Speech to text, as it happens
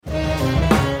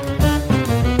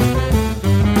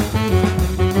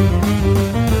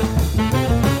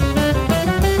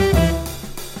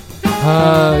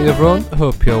everyone,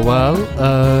 hope you're well.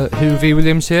 Hugh V.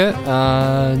 Williams here,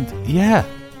 and yeah,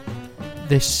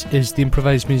 this is the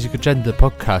Improvised Music Agenda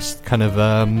podcast, kind of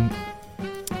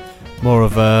more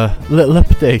of a little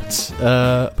update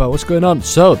about what's going on.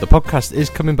 So, the podcast is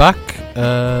coming back.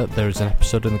 There is an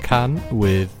episode in the can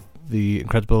with the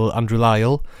incredible Andrew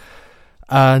Lyle,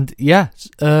 and yeah,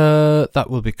 that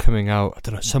will be coming out, I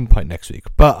don't know, at some point next week.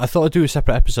 But I thought I'd do a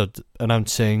separate episode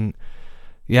announcing,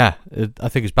 I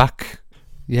think it's back.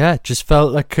 Yeah, just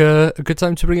felt like a good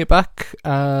time to bring it back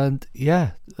and,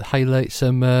 highlight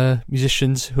some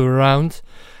musicians who are around.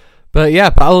 But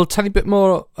I'll tell you a bit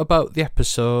more about the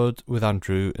episode with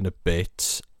Andrew in a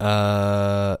bit.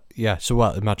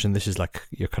 Imagine this is like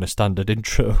your kind of standard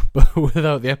intro, but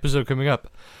without the episode coming up.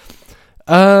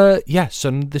 So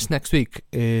this next week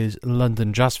is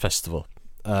London Jazz Festival.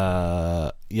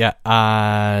 I've got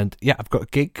a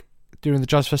gig during the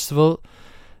Jazz Festival.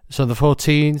 So the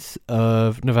 14th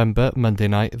of November, Monday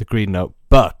night, at the Green Note.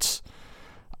 But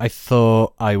I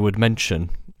thought I would mention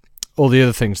all the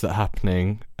other things that are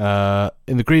happening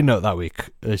in the Green Note that week.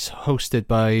 It's hosted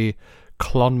by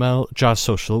Clonmel Jazz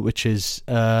Social, which is,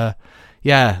 I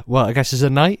guess is a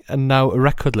night and now a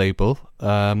record label.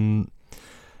 Run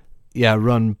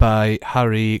by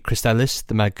Harry Christelis,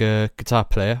 the mega guitar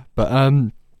player. But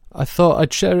I thought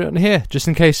I'd share it on here, just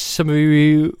in case some of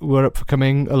you were up for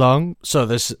coming along. So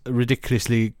there's a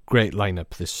ridiculously great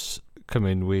lineup this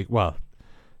coming week.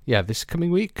 This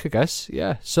coming week, I guess.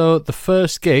 Yeah. So the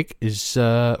first gig is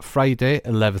Friday,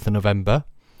 11th of November.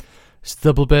 It's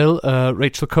double bill,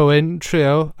 Rachel Cohen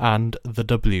Trio and The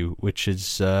W, which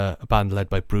is a band led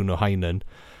by Bruno Heinen.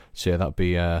 So that'll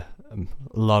be a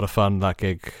lot of fun, that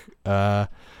gig. Then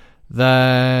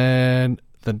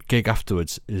the gig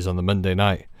afterwards is on the Monday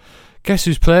night. Guess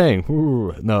who's playing?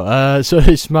 So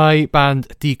it's my band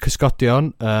Di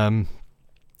Cuscotion. So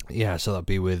that'll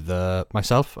be with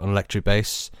myself on electric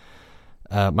bass,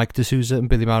 Mike D'Souza and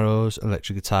Billy Marrows on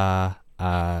electric guitar,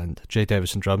 and Jay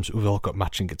Davis on drums. We've all got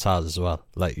matching guitars as well.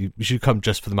 Like, you should come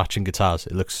just for the matching guitars.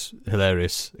 It looks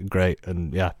hilarious and great,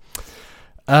 and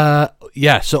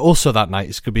so also that night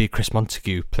it's going to be Chris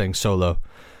Montague playing solo.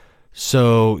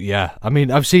 So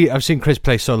I've seen Chris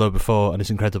play solo before and it's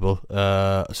incredible.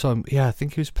 I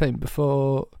think he was playing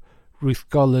before Ruth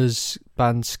Goller's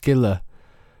band Skiller.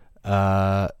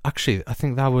 Actually, I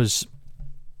think that was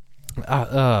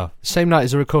same night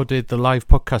as I recorded the live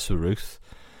podcast with Ruth,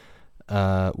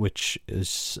 which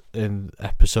is an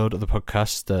episode of the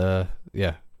podcast.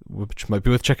 Which might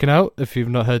be worth checking out if you've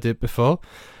not heard it before.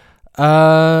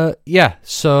 So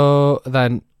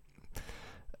then.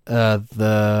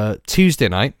 The Tuesday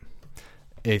night,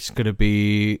 it's going to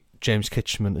be James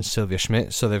Kitchman and Sylvia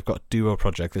Schmidt. So they've got a duo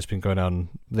project that's been going on.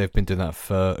 They've been doing that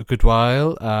for a good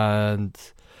while, and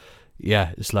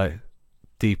it's like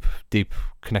deep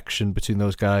connection between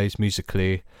those guys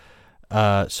musically.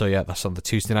 That's on the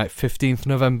Tuesday night, 15th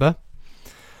November.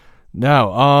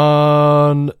 Now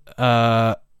on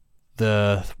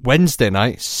the Wednesday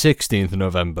night, 16th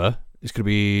November, it's going to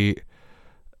be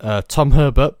Tom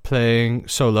Herbert playing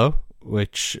solo,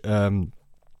 which I'm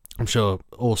sure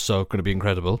also going to be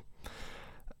incredible.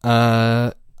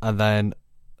 And then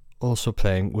also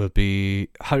playing will be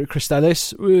Harry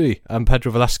Christelis and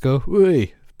Pedro Velasco,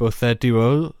 both their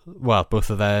duo. Well, both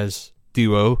of theirs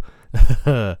duo.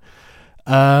 They're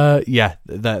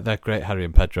great, Harry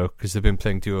and Pedro, because they've been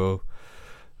playing duo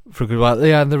for a good while.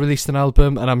 Yeah, and they released an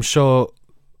album, and I'm sure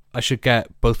I should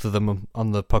get both of them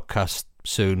on the podcast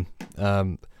soon.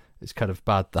 It's kind of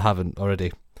bad they haven't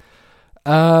already.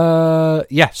 So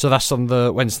that's on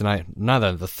the Wednesday night. Now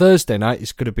then, the Thursday night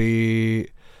is going to be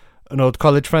an old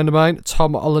college friend of mine,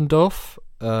 Tom Ollendorf,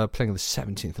 playing on the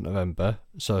 17th of November.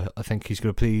 So I think he's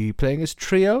going to be playing his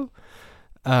trio,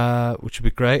 which would be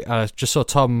great. I just saw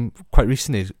Tom quite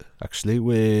recently, actually,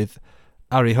 with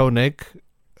Ari Honig.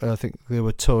 I think they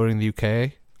were touring the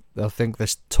UK. I think they're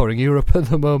touring Europe at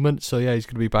the moment. So he's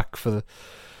going to be back for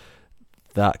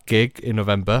that gig in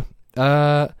November.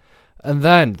 And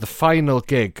then the final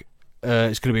gig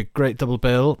is going to be a great double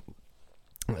bill.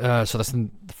 So that's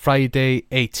on Friday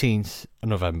 18th of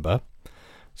November.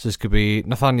 So this could be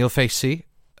Nathaniel Facey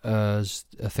as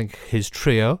I think his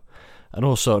trio, and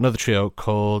also another trio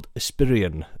called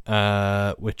Aspirian,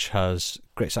 which has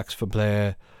great saxophone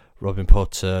player Robin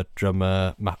Porter,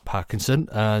 drummer Matt Parkinson,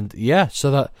 and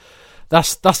so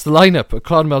that's the lineup at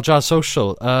Clonmel Jazz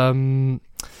Social.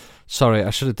 Sorry, I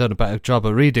should have done a better job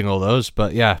of reading all those,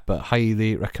 but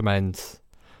highly recommend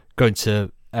going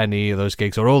to any of those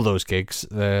gigs or all those gigs.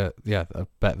 I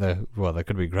bet they're going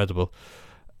to be incredible.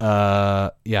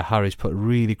 Harry's put a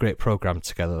really great program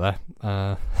together there.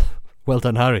 Well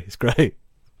done, Harry. It's great.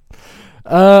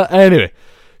 Anyway,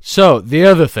 so the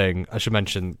other thing I should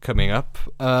mention coming up.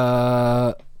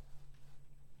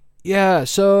 Yeah,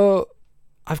 so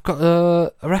I've got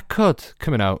a record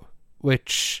coming out,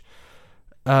 which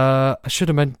I should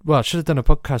have I should have done a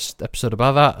podcast episode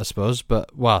about that, I suppose.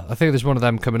 But well, I think there's one of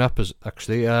them coming up as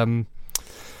actually.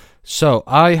 So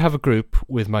I have a group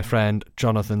with my friend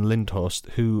Jonathan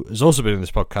Lindhorst, who has also been in this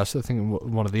podcast. I think in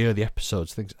one of the early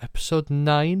episodes. I think it's episode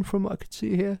 9 from what I could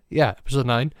see here. Yeah, episode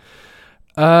 9.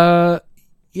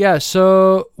 Yeah,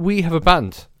 so we have a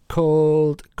band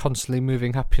called Constantly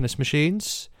Moving Happiness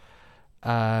Machines.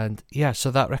 And yeah, so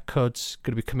that record's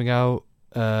going to be coming out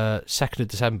 2nd of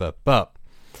December. But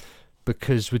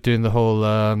because we're doing the whole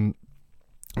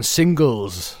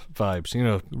singles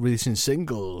vibes, releasing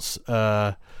singles,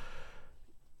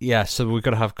 yeah, so we've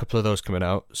got to have a couple of those coming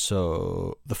out.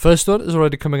 So the first one is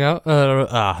already coming out.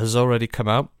 Has already come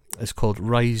out. It's called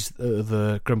Rise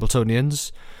the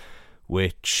Grumbletonians,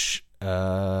 which is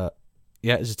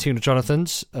a tune of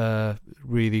Jonathan's.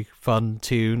 Really fun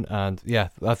tune, and yeah,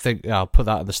 I think I'll put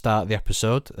that at the start of the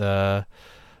episode.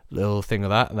 Little thing of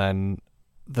that, and then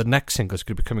the next single is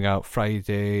going to be coming out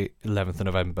Friday, 11th of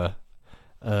November.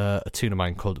 A tune of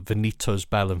mine called Venito's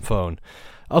Bell and Phone.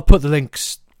 I'll put the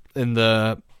links in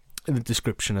the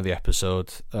description of the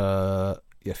episode,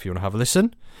 if you want to have a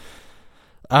listen.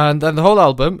 And then the whole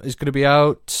album is going to be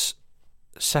out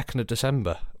 2nd of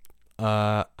December,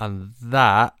 and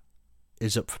that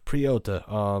is up for pre-order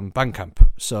on Bandcamp.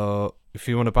 So if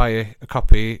you want to buy a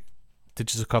copy,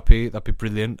 digital copy, that'd be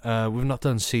brilliant. We've not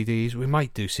done CDs. We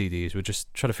might do CDs. We're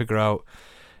just trying to figure out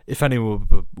if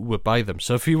anyone would buy them.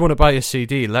 So if you want to buy a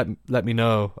CD, let me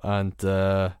know, and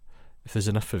if there's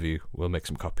enough of you, we'll make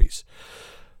some copies.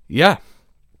 Yeah.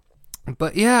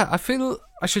 But yeah, I feel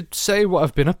I should say what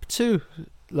I've been up to,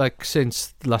 like,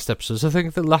 since the last episode. So I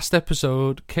think the last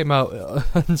episode came out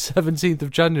on 17th of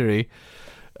January,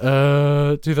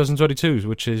 2022,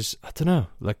 which is, I don't know,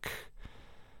 like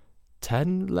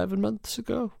 10, 11 months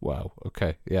ago? Wow,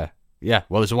 okay, yeah,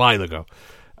 well, it's a while ago.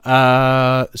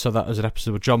 So that was an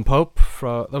episode with John Pope,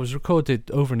 that was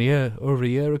recorded over a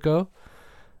year ago.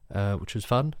 Which was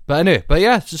fun. But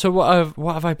anyway, so what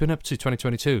have I been up to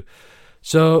 2022?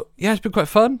 So yeah, it's been quite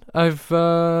fun. I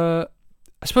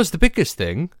suppose the biggest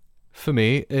thing for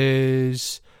me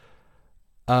is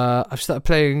I've started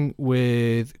playing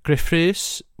with Griff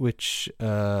Rhys, which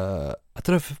I don't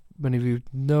know if many of you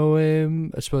know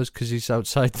him, I suppose, because he's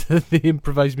outside the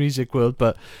improvised music world,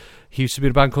 but he used to be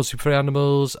in a band called Super Furry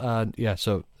Animals, and yeah,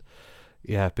 so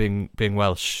yeah, being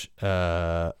Welsh,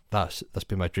 that's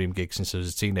been my dream gig since I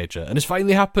was a teenager, and it's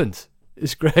finally happened.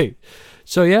 It's great.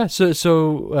 So yeah,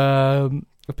 so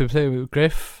I've been playing with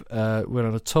Griff. We're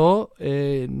on a tour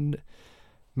in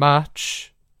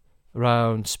March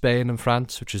around Spain and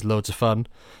France, which is loads of fun.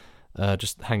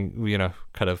 Just kind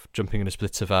of jumping in a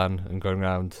Splitzer van and going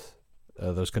around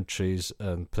those countries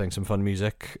and playing some fun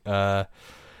music. And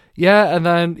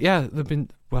then they've been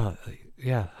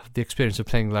the experience of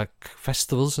playing like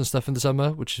festivals and stuff in the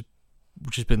summer, which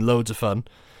has been loads of fun.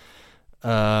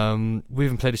 We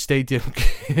even played a stadium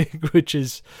gig, which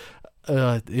is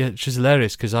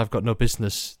hilarious because I've got no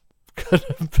business kind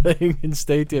of playing in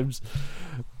stadiums.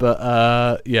 But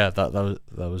that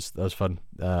was fun.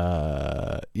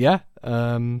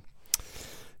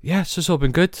 So it's all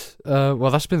been good.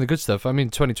 Well, that's been the good stuff. I mean,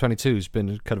 2022 has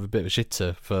been kind of a bit of a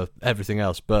shitter for everything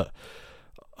else, but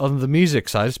on the music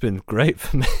side, it's been great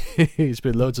for me. It's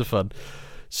been loads of fun.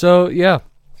 So yeah,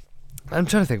 I'm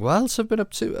trying to think what else I've been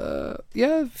up to.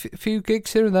 A few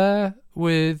gigs here and there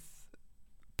with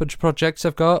a bunch of projects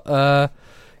I've got. And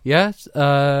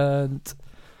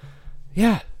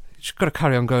yeah, you've got to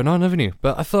carry on going on, haven't you?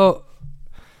 But I thought,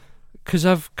 because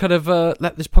I've kind of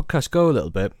let this podcast go a little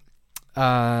bit,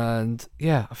 and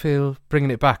yeah, I feel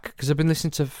bringing it back because I've been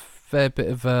listening to a fair bit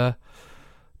of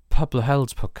Pablo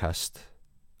Held's podcast,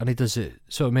 and he does it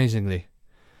so amazingly.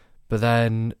 But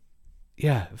then,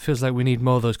 yeah, it feels like we need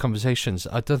more of those conversations.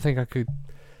 I don't think I could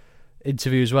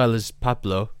interview as well as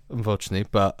Pablo, unfortunately.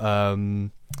 But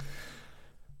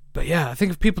yeah, I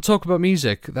think if people talk about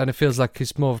music, then it feels like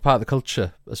it's more of a part of the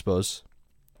culture, I suppose.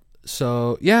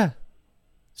 So, yeah.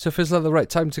 So it feels like the right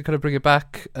time to kind of bring it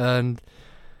back. And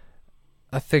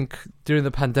I think during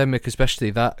the pandemic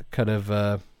especially, that kind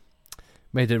of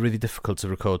made it really difficult to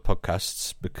record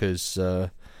podcasts because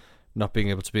not being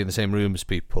able to be in the same room as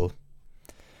people.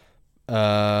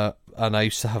 And I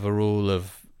used to have a rule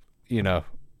of,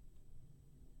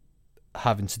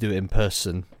 having to do it in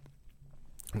person.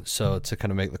 So to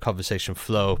kind of make the conversation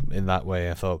flow in that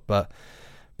way, I thought. But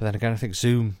then again, I think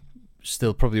Zoom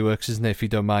still probably works, isn't it? If you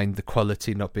don't mind the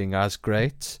quality not being as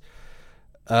great.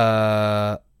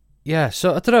 Yeah,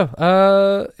 so I don't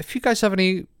know. If you guys have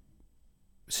any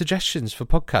suggestions for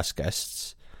podcast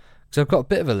guests, because I've got a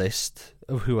bit of a list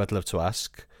of who I'd love to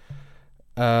ask.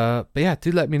 But yeah,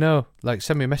 do let me know. Like,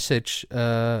 send me a message.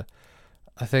 I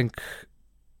think,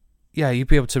 yeah, you'd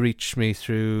be able to reach me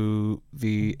through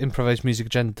the Improvised Music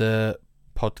Agenda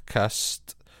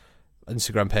podcast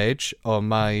Instagram page or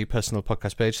my personal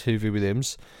podcast page, Hoovie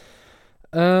Williams.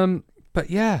 But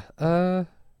yeah,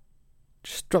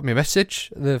 just drop me a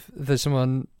message if there's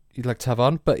someone you'd like to have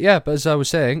on. But yeah, but as I was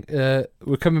saying,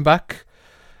 we're coming back.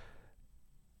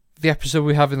 The episode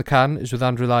we have in the can is with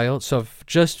Andrew Lyle, so I've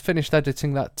just finished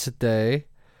editing that today,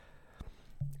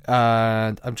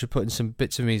 and I'm just putting some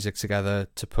bits of music together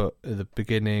to put at the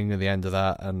beginning and the end of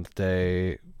that, and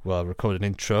record an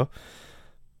intro.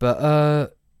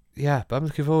 But yeah, but I'm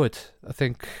looking forward. I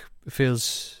think it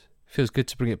feels good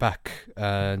to bring it back,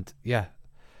 and yeah,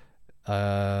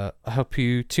 I hope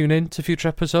you tune in to future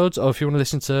episodes, or if you want to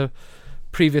listen to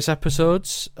previous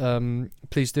episodes,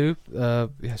 please do.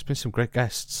 It's been some great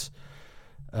guests.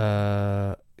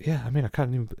 I mean, I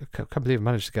can't believe I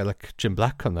managed to get like Jim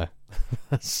Black on there.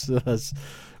 that's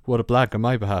what a blag on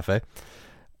my behalf, eh?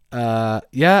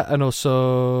 And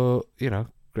also,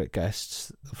 great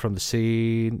guests from the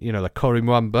scene, like Corey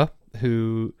Mwamba,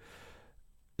 who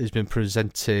has been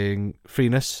presenting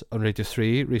Freeness on Radio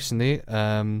 3 recently.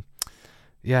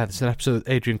 There's an episode with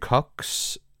Adrian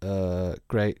Cox,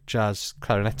 great jazz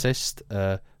clarinetist,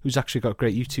 who's actually got a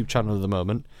great YouTube channel at the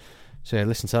moment. So yeah,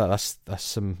 listen to that. That's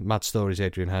some mad stories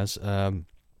Adrian has. Kim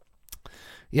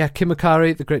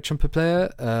Akari, the great trumpet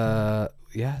player.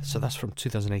 So that's from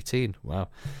 2018. Wow.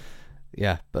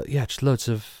 Yeah, but yeah, just loads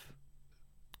of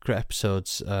great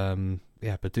episodes.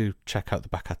 But do check out the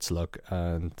back catalogue.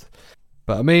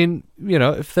 But I mean,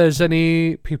 if there's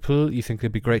any people you think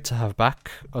would be great to have back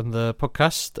on the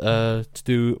podcast to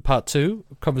do part 2,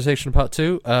 conversation part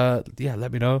 2,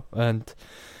 let me know. And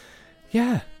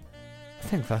yeah, I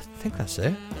think that's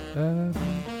it.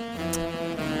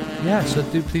 So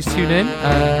do please tune in.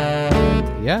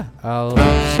 I'll see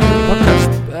you on the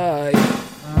podcast. Bye.